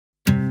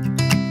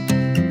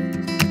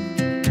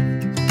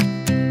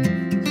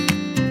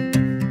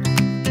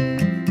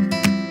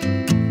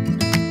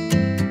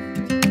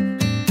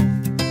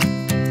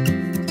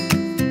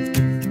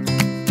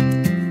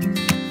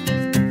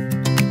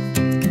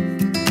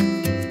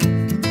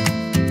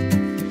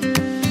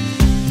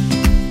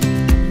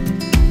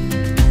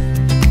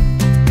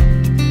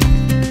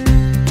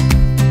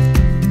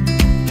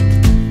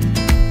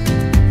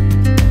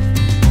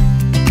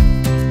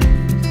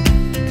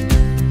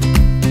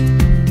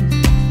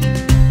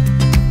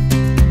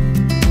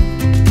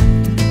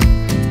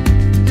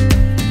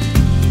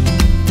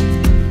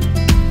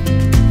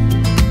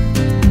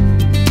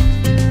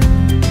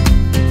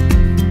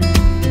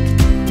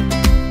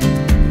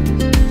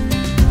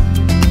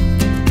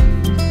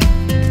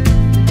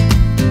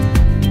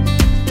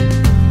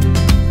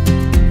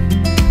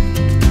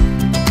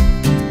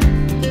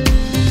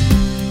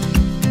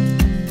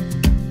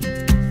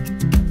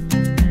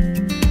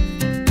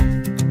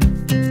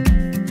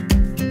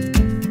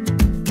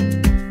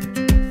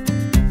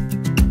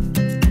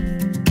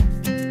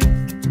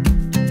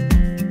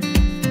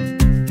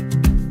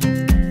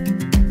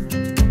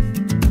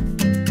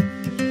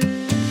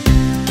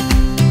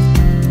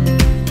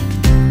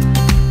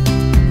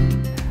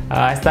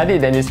I studied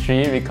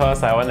dentistry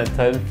because I want to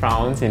turn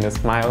frowns into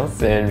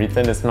smiles and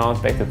return the smiles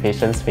back to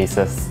patients'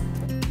 faces.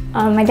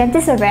 My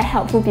dentists are very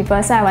helpful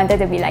people, so I wanted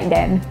to be like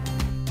them.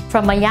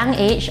 From a young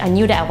age, I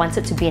knew that I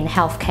wanted to be in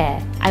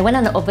healthcare. I went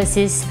on an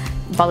overseas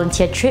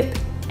volunteer trip,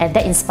 and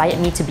that inspired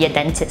me to be a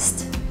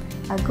dentist.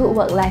 A good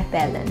work-life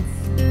balance.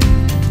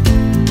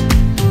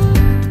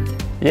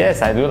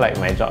 Yes, I do like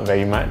my job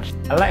very much.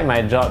 I like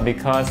my job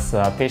because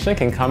a patient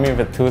can come in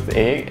with a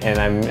toothache and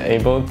I'm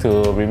able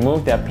to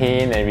remove their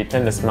pain and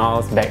return the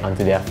smiles back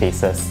onto their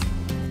faces.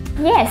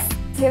 Yes,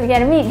 we get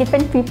to meet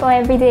different people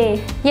every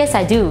day. Yes,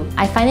 I do.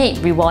 I find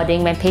it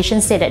rewarding when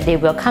patients say that they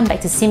will come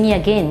back to see me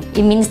again.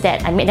 It means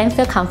that I made them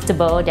feel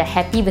comfortable, they're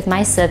happy with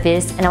my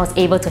service, and I was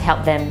able to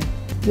help them.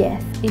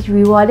 Yes, it's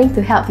rewarding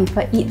to help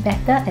people eat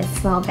better and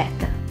smile better.